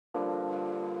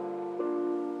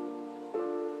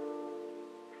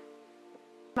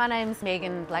My name's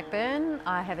Megan Blackburn.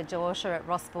 I have a daughter at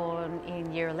Rossbourne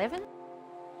in Year 11.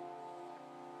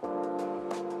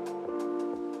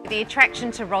 The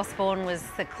attraction to Rossbourne was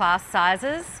the class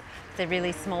sizes. They're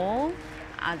really small.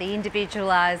 The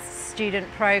individualised student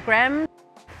program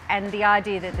and the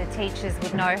idea that the teachers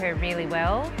would know her really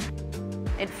well.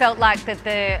 It felt like that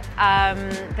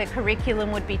the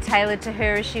curriculum would be tailored to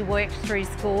her as she worked through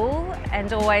school,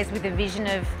 and always with a vision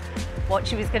of what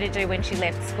she was going to do when she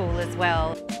left school as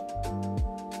well.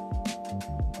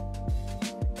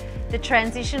 The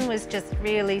transition was just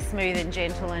really smooth and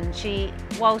gentle, and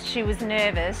whilst she was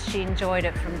nervous, she enjoyed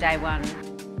it from day one.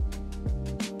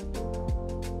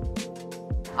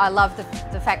 I love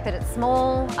the fact that it's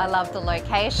small, I love the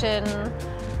location,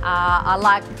 I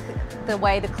like the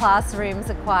way the classrooms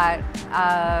are quite,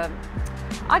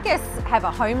 I guess, have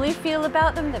a homely feel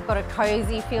about them. They've got a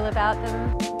cosy feel about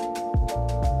them.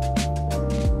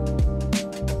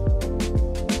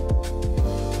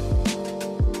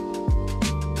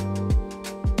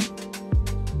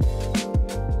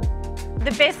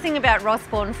 The best thing about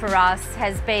Rossbourne for us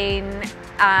has been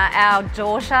our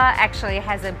daughter actually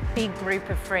has a big group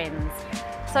of friends.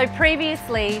 So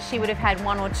previously she would have had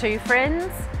one or two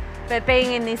friends, but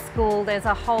being in this school there's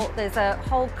a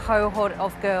whole cohort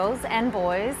of girls and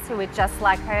boys who are just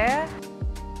like her.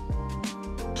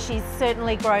 She's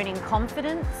certainly grown in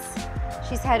confidence.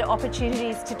 She's had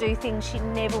opportunities to do things she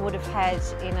never would have had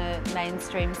in a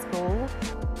mainstream school.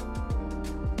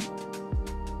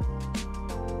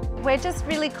 We're just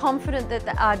really confident that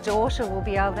our daughter will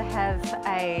be able to have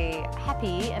a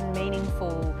happy and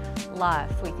meaningful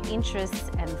life with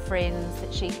interests and friends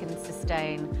that she can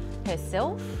sustain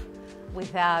herself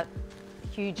without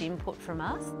huge input from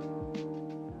us.